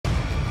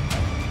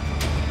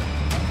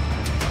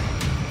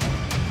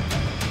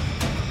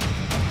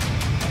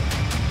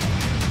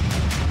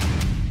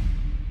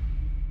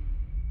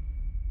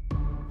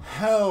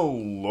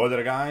Hello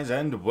there guys,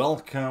 and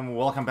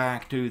welcome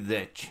back to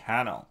the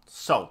channel.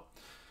 So,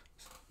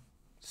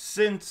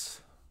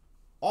 since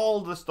all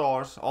the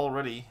stores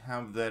already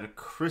have their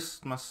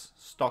Christmas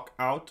stock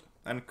out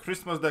and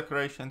Christmas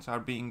decorations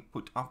are being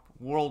put up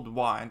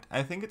worldwide,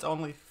 I think it's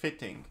only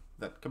fitting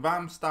that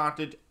Kabam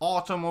started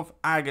Autumn of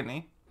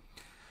Agony,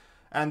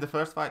 and the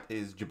first fight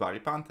is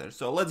Jabari Panther.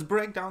 So let's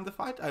break down the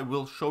fight. I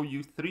will show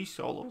you 3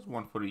 solos,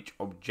 one for each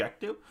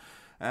objective,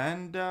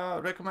 and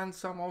recommend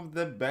some of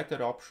the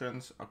better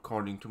options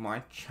according to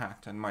my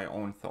chat and my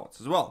own thoughts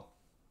as well.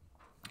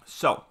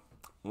 So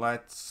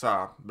let's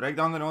break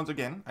down the nodes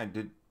again. I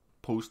did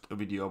post a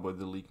video about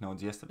the leak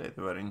nodes yesterday.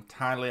 They were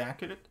entirely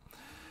accurate.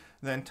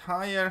 The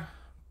entire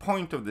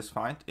point of this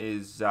fight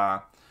is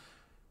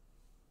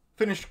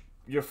finish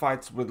your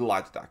fights with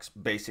light attacks,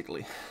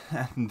 basically,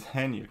 and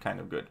then you're kind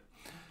of good.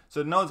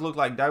 So the nodes look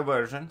like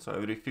diversion, so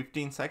every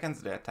 15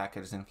 seconds the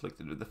attacker is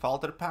inflicted with the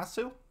falter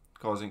passive,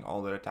 causing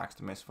all their attacks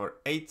to miss for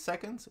 8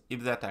 seconds.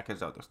 If the attacker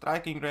is out of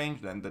striking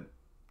range, then the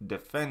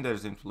defender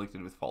is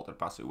inflicted with falter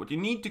passive. What you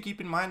need to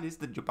keep in mind is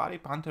that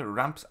Jabari Panther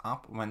ramps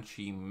up when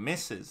she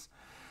misses,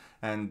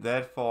 and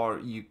therefore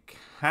you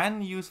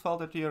can use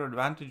falter to your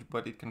advantage,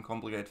 but it can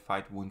complicate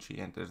fight when she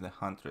enters the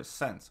Huntress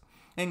sense.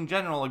 In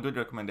general, a good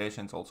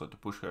recommendation is also to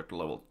push her to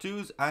level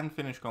 2s and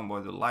finish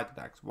combos with light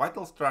attacks.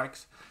 Vital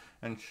Strikes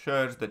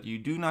ensures that you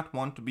do not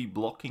want to be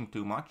blocking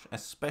too much,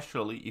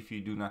 especially if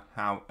you do not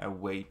have a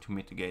way to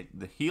mitigate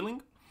the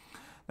healing.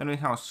 Then we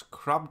have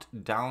Scrubbed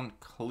Down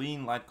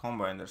Clean Light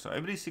Combo Ender. So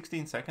every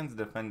 16 seconds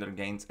the defender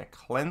gains a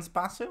cleanse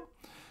passive.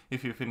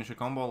 If you finish a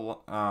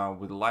combo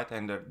with Light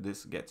Ender,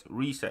 this gets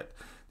reset.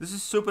 This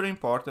is super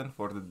important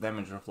for the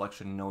damage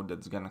reflection node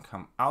that's gonna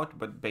come out,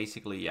 but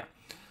basically, yeah.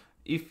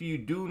 If you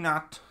do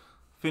not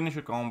finish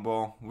a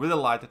combo with a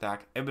light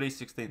attack every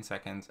 16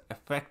 seconds,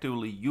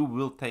 effectively you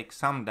will take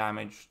some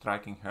damage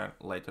striking her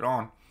later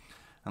on,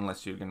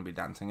 unless you're going to be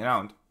dancing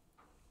around.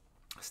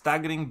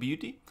 Staggering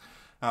Beauty.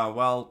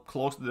 While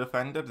close to the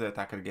defender, the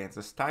attacker gains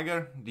a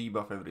stagger,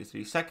 debuff every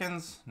 3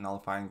 seconds,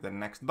 nullifying the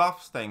next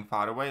buff, staying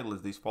far away,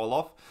 lets these fall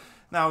off.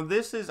 Now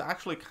this is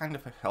actually kind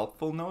of a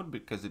helpful node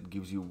because it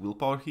gives you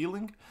willpower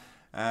healing,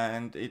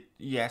 and it,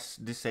 yes,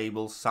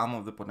 disables some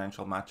of the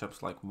potential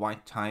matchups like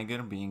White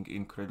Tiger being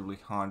incredibly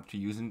hard to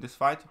use in this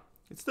fight.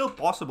 It's still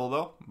possible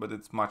though, but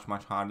it's much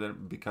harder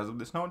because of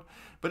this node.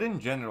 But in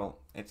general,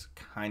 it's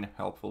kind of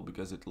helpful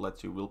because it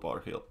lets you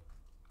willpower heal.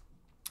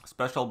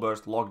 Special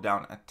Burst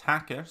Lockdown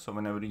Attacker, so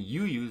whenever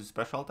you use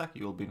special attack,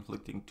 you will be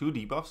inflicting 2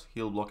 debuffs,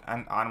 heal block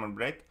and armor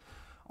break,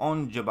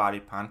 on Jabari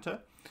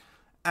Panther.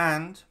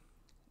 And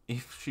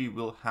if she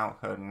will have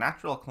her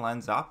natural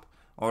cleanse up,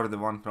 or the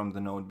one from the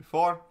node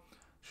before,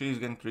 she's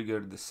going to trigger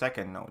the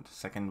second node,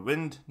 Second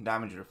Wind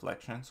Damage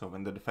Reflection. So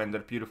when the defender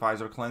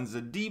purifies or cleanses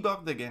a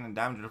debuff, they gain a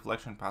damage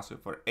reflection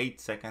passive for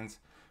 8 seconds,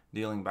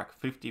 dealing back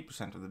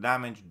 50% of the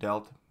damage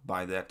dealt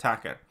by the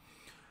attacker.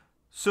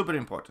 Super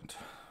important.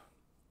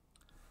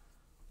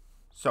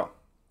 So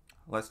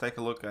let's take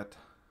a look at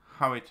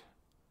how it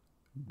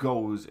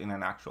goes in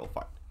an actual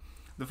fight.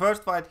 The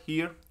first fight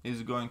here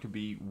is going to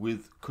be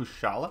with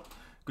Kushala.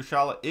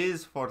 Kushala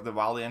is, for the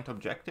Valiant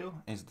objective,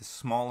 is the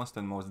smallest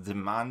and most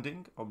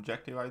demanding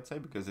objective, I'd say,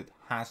 because it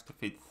has to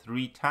fit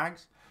 3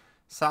 tags.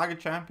 Saga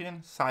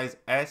Champion, size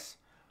S,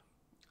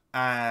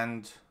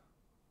 and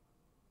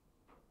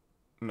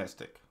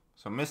Mystic.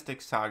 So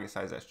Mystic, Saga,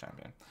 size S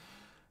Champion.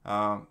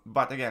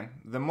 But again,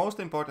 the most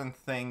important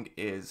thing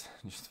is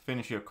just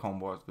finish your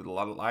combos with a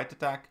lot of light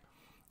attack,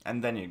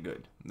 and then you're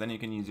good. Then you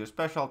can use your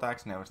special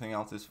attacks and everything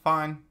else is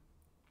fine.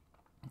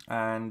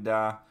 And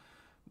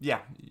yeah,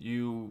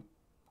 you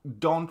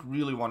don't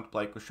really want to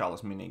play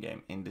Kushala's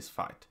minigame in this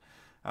fight.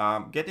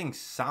 Getting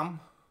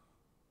some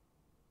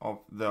of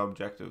the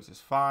objectives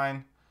is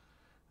fine,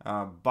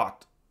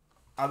 but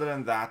other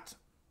than that,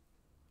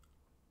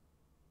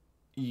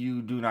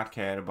 you do not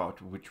care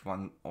about which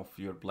one of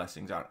your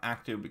blessings are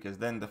active, because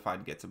then the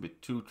fight gets a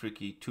bit too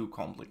tricky, too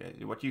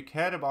complicated. What you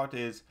care about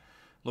is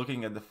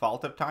looking at the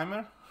falter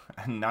timer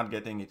and not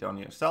getting it on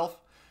yourself,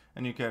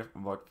 and you care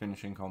about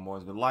finishing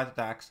combos with light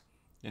attacks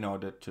in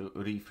order to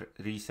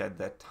reset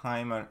that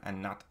timer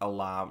and not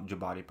allow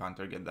Jabari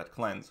Panther get that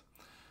cleanse.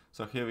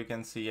 So here we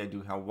can see I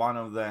do have one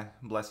of the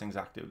blessings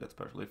active. That's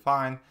perfectly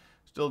fine.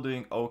 Still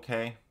doing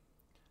okay.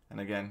 And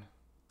again,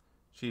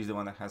 she's the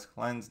one that has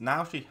cleanse.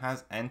 Now she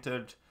has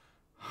entered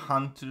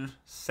Hunter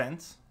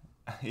sense.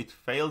 It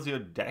fails your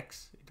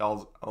dex. It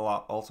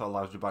also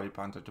allows Jabari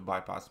Panther to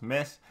bypass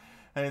miss.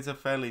 And it's a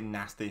fairly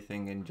nasty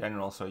thing in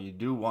general. So you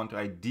do want to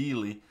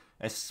ideally,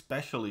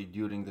 especially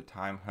during the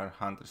time her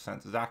Hunter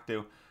sense is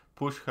active,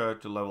 push her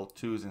to level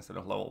 2s instead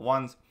of level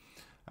 1s.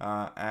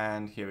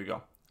 And here we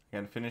go.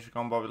 Again, finish a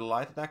combo with a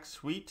light attack.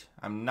 Sweet.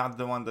 I'm not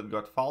the one that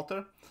got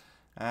falter.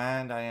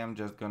 And I am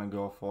just gonna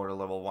go for a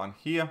level 1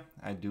 here.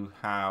 I do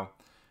have,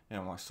 you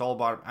know, my Soul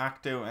Barb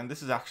active, and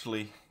this is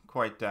actually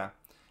quite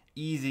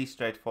easy,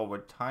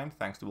 straightforward time,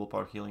 thanks to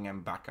willpower healing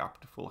and back up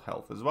to full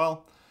health as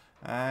well.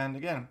 And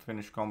again,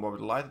 finish combo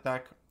with a light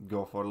attack,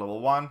 go for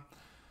level 1.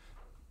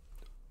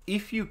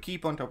 if you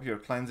keep on top of your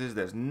cleanses,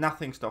 there's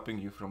nothing stopping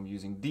you from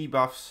using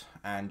debuffs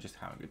and just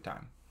having a good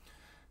time.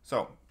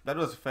 So that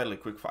was a fairly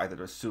quick fight. It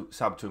was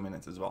sub 2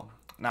 minutes as well.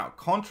 Now,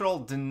 control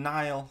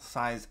denial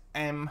size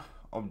M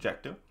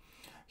objective.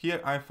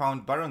 Here I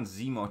found Baron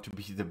Zemo to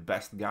be the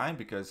best guy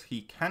because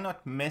he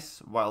cannot miss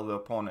while the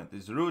opponent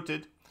is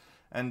rooted,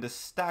 and the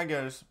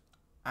staggers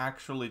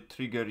actually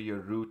trigger your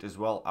root as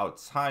well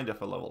outside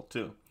of a level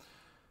 2.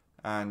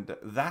 And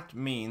that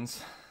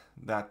means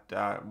that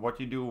what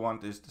you do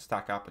want is to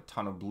stack up a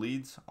ton of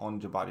bleeds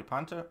on Jabari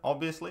Panther,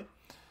 obviously.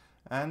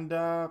 And,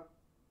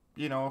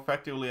 you know,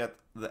 effectively at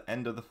the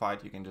end of the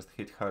fight, you can just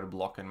hit her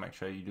block and make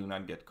sure you do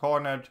not get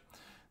cornered.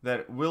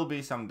 There will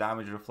be some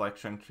damage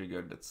reflection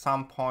triggered at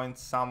some point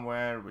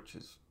somewhere, which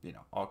is, you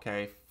know,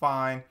 okay,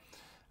 fine.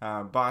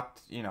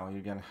 But, you know,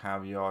 you're going to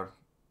have your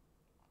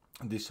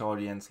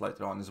disorients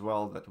later on as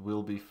well that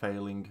will be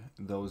failing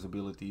those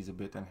abilities a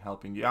bit and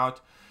helping you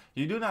out.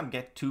 You do not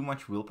get too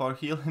much willpower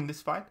heal in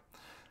this fight.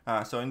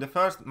 So in the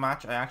first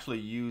match, I actually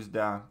used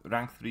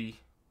rank 3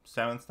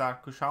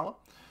 7-star Kushala.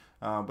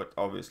 But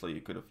obviously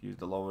you could have used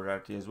the lower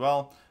rarity as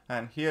well.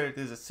 And here it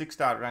is a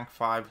 6-star rank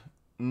 5,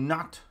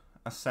 not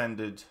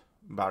ascended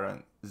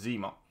Baron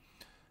Zemo.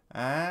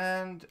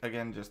 And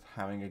again, just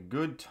having a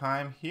good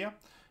time here.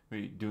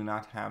 We do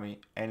not have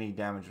any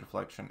damage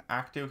reflection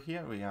active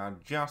here. We are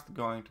just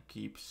going to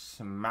keep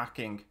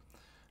smacking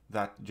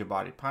that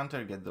Jabari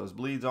Panther, get those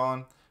bleeds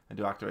on. I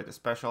do activate a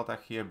special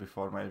attack here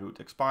before my root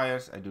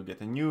expires. I do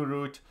get a new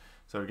root,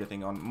 so we're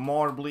getting on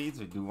more bleeds.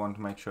 We do want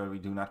to make sure we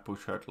do not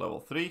push her to level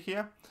 3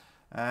 here.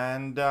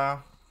 And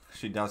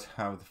she does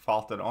have the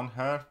falter on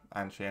her,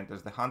 and she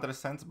enters the Hunter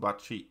Sense,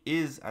 but she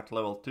is at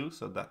level 2,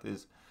 so that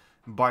is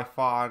by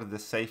far the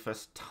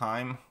safest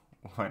time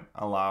when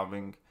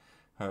allowing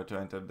her to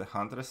enter the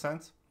Hunter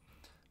Sense.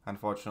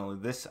 Unfortunately,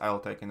 this I'll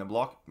take in the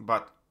block,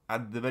 but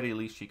at the very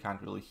least she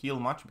can't really heal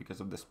much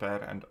because of the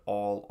spare and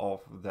all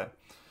of the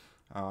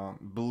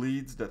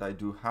bleeds that I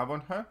do have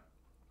on her.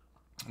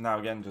 Now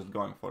again, just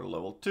going for a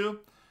level 2,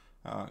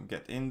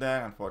 get in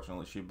there.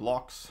 Unfortunately she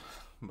blocks,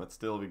 but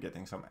still we're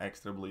getting some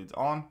extra bleeds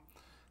on.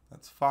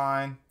 That's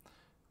fine.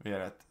 We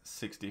are at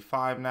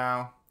 65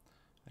 now.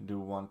 I do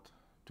want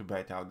to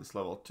bait out this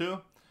level 2.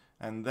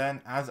 And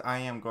then as I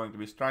am going to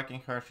be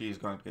striking her, she is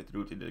going to get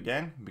rooted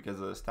again because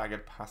of the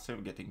staggered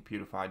passive getting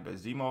purified by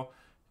Zemo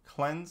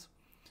cleanse.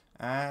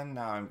 And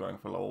now I'm going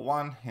for level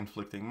 1,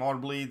 inflicting more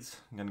bleeds.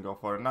 I'm going to go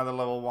for another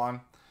level 1,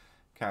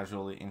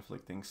 casually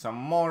inflicting some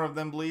more of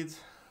them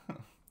bleeds.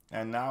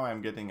 And now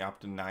I'm getting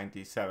up to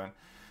 97.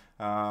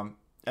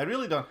 I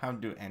really don't have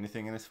to do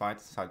anything in this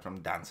fight aside from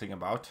dancing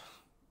about.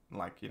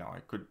 Like, you know, I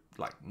could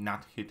like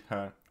not hit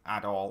her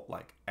at all,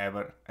 like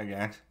ever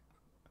again.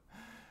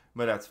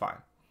 But that's fine.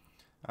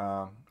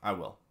 I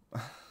will,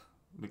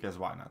 because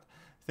why not?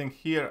 I think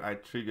here I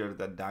triggered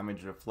that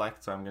damage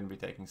reflect, so I'm going to be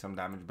taking some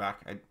damage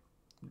back. I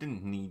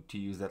didn't need to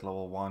use that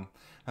level 1.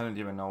 I don't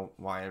even know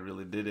why I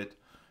really did it.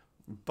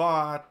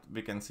 But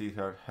we can see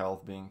her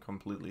health being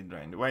completely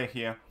drained away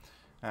here.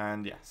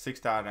 And yeah,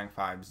 6-star rank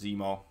 5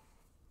 Zemo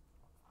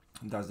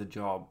does the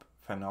job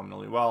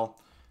phenomenally well.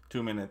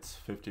 2 minutes,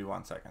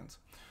 51 seconds.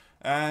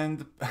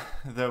 And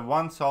the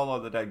one solo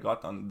that I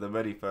got on the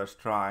very first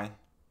try,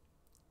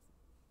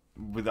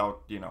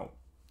 without, you know,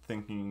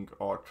 thinking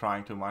or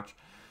trying too much,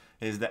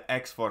 is the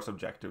X-Force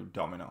objective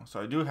Domino. So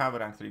I do have a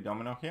rank 3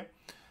 Domino here,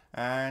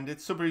 and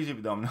it's super easy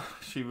with Domino.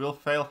 She will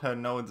fail her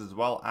nodes as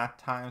well at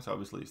times.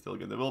 Obviously you still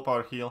get the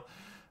willpower heal.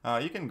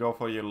 You can go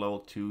for your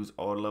level 2s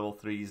or level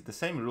 3s. The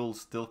same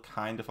rules still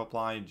kind of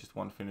apply. You just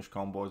want to finish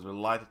combos with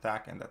light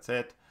attack and that's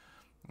it.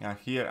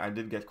 Here I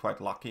did get quite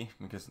lucky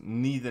because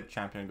neither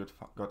champion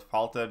got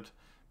faltered,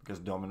 because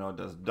Domino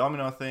does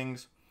Domino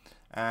things.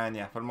 And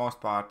yeah, for the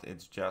most part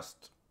it's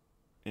just,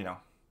 you know,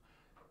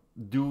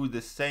 do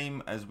the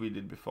same as we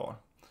did before.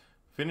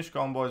 Finish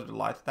combos with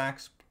light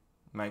attacks.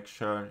 Make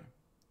sure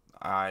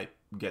I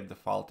get the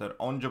falter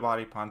on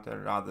Jabari Panther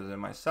rather than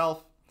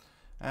myself.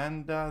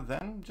 And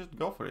then just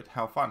go for it.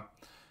 Have fun.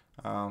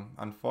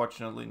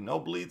 Unfortunately, no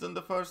bleeds on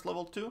the first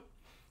level 2.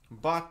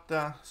 But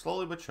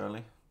slowly but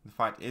surely, the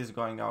fight is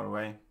going our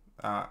way.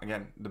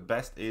 Again, the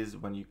best is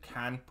when you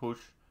can push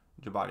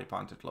Jabari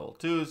Panther to level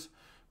 2s.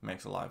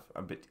 Makes life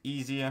a bit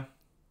easier.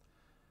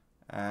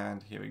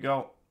 And here we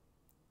go.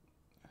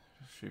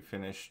 She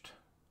finished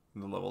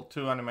the level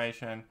 2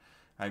 animation.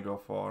 I go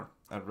for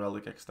a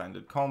relic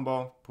extended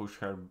combo, push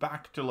her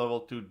back to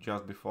level 2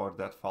 just before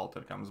that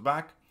falter comes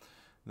back.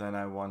 Then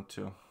I want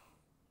to,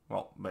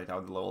 well, bait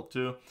out the level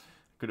 2.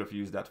 Could have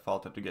used that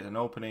falter to get an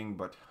opening,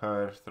 but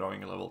her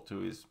throwing a level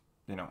 2 is,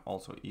 you know,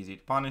 also easy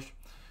to punish.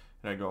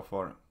 And I go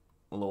for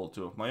a level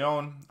 2 of my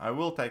own. I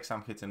will take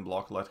some hits in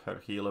block, let her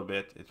heal a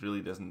bit. It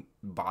really doesn't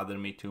bother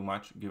me too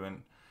much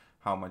given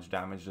how much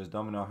damage does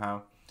Domino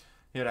have.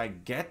 Here I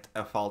get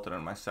a falter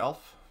on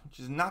myself, which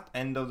is not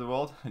end of the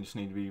world. I just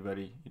need to be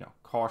very, you know,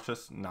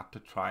 cautious not to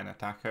try and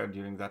attack her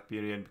during that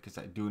period because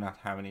I do not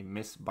have any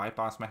miss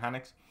bypass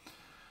mechanics.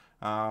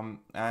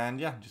 And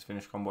yeah, just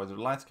finish combos with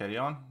lights, carry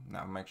on.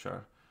 Now make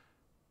sure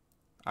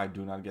I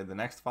do not get the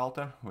next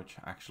falter, which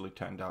actually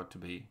turned out to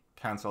be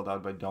cancelled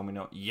out by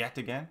Domino yet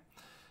again.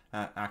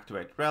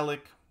 Activate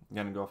Relic. I'm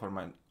gonna go for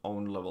my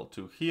own level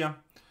 2 here.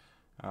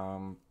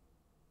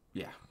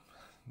 Yeah,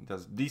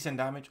 does decent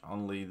damage.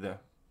 Only the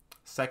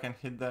second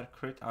hit there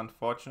crit,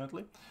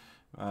 unfortunately.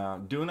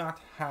 Do not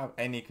have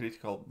any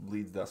critical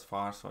bleeds thus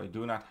far, so I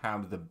do not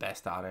have the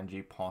best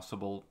RNG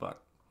possible,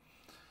 but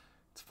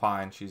it's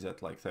fine. She's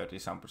at like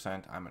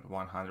 30-some%. I'm at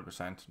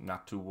 100%.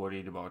 Not too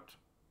worried about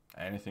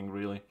anything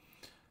really.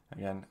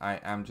 Again, I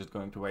am just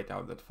going to wait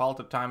out that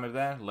falter timer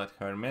there, let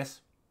her miss.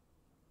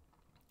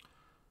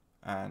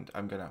 And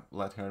I'm gonna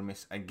let her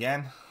miss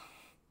again.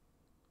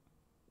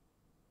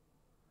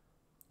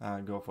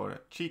 Go for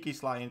a cheeky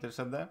sly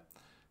intercept there.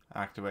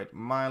 Activate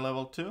my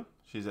level 2.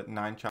 She's at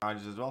 9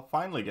 charges as well.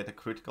 Finally get a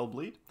critical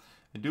bleed.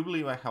 I do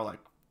believe I have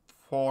like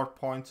 4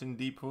 points in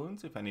deep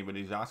wounds, if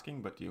anybody's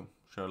asking, but you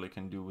surely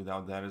can do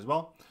without that as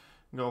well.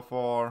 Go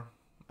for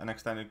an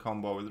extended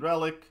combo with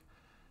Relic.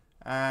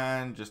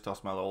 And just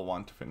toss my level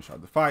 1 to finish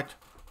out the fight.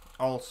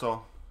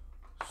 Also,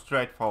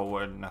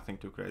 straightforward, nothing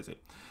too crazy.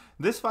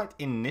 This fight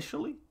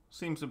initially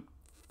seems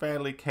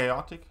fairly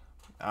chaotic,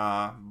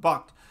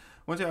 but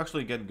once you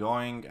actually get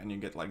going and you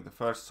get like the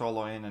first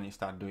solo in and you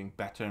start doing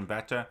better and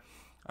better,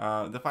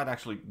 the fight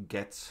actually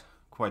gets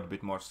quite a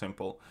bit more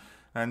simple.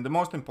 And the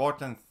most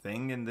important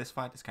thing in this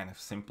fight is kind of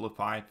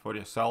simplify it for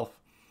yourself.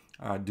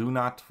 Do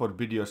not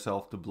forbid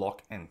yourself to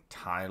block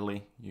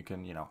entirely. You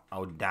can, you know,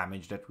 out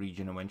damage that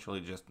region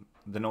eventually. Just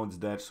the node's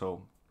there,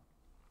 so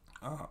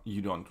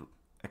you don't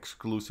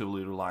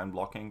exclusively rely on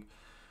blocking.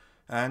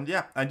 And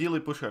yeah, ideally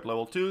push her at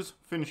level 2s,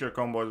 finish your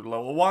combos with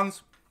level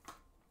 1s,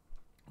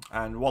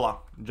 and voila,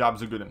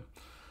 job's a good one.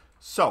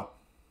 So,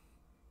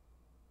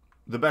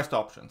 the best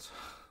options.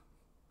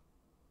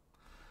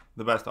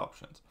 The best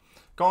options.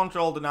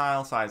 Control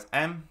Denial size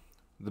M.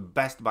 The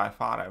best by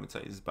far, I would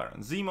say, is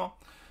Baron Zemo.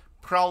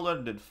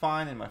 Prowler did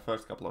fine in my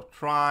first couple of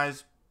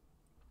tries.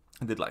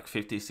 I did like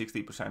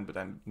 50-60%, but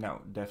then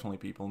now definitely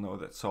people know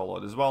that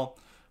soloed as well.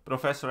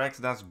 Professor X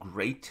does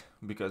great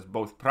because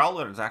both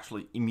Prowler is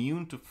actually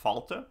immune to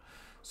falter,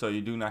 so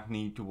you do not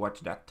need to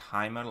watch that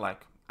timer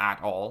like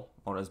at all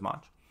or as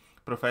much.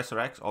 Professor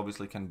X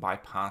obviously can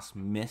bypass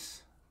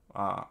miss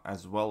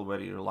as well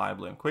very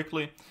reliably and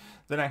quickly.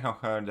 Then I have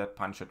heard that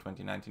Punisher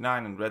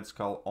 2099 and Red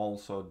Skull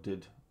also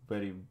did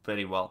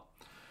very well.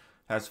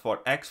 As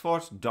for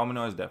X-Force,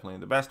 Domino is definitely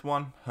the best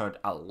one. Heard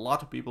a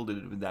lot of people did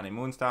it with Danny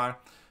Moonstar.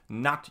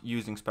 Not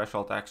using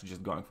special attacks,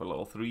 just going for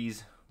level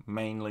 3s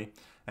mainly.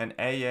 And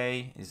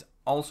AA is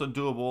also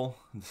doable.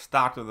 The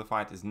start of the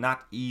fight is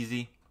not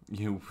easy.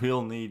 You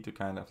will need to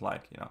kind of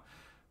like, you know,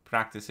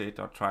 practice it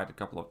or try it a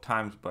couple of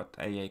times, but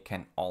AA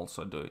can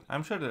also do it.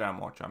 I'm sure there are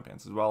more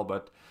champions as well,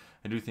 but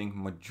I do think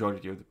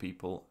majority of the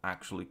people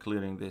actually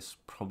clearing this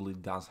probably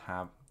does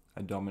have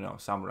a Domino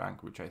of some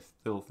rank, which I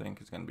still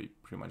think is going to be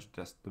pretty much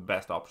just the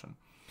best option.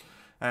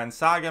 And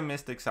Saga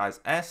Mystic size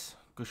S,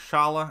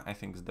 Kushala, I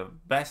think is the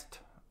best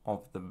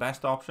of the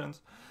best options.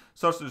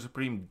 Sorcerer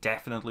Supreme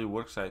definitely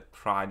works. I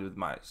tried with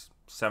my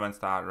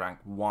 7-star rank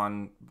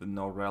 1 with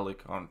no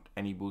relic on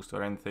any boost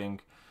or anything,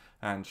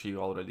 and she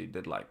already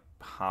did like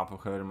half of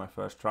her in my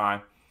first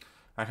try.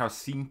 I have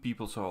seen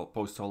people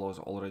post solos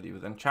already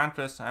with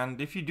Enchantress, and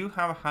if you do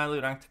have a highly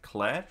ranked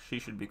Claire, she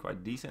should be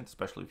quite decent,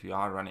 especially if you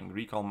are running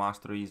recall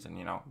masteries and,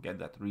 you know, get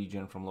that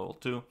regen from level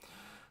 2.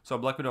 So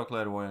Black Widow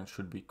Clairvoyant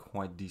should be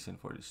quite decent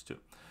for this too.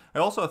 I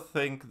also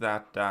think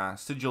that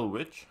Sigil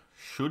Witch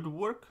should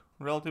work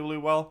relatively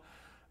well,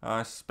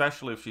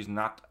 especially if she's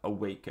not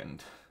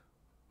awakened,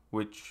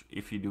 which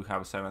if you do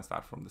have a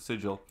 7-star from the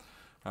Sigil,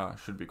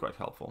 should be quite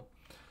helpful.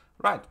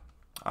 Right,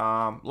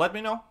 let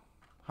me know.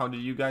 How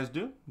did you guys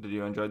do? Did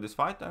you enjoy this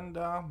fight? And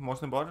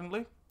most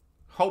importantly,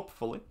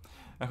 hopefully,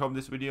 I hope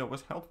this video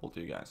was helpful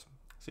to you guys.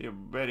 See you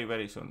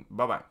very soon.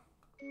 Bye-bye.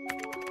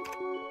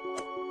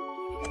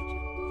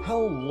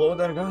 Hello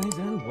there guys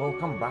and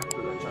welcome back to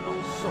the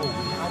channel. So we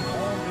have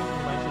all the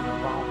information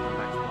about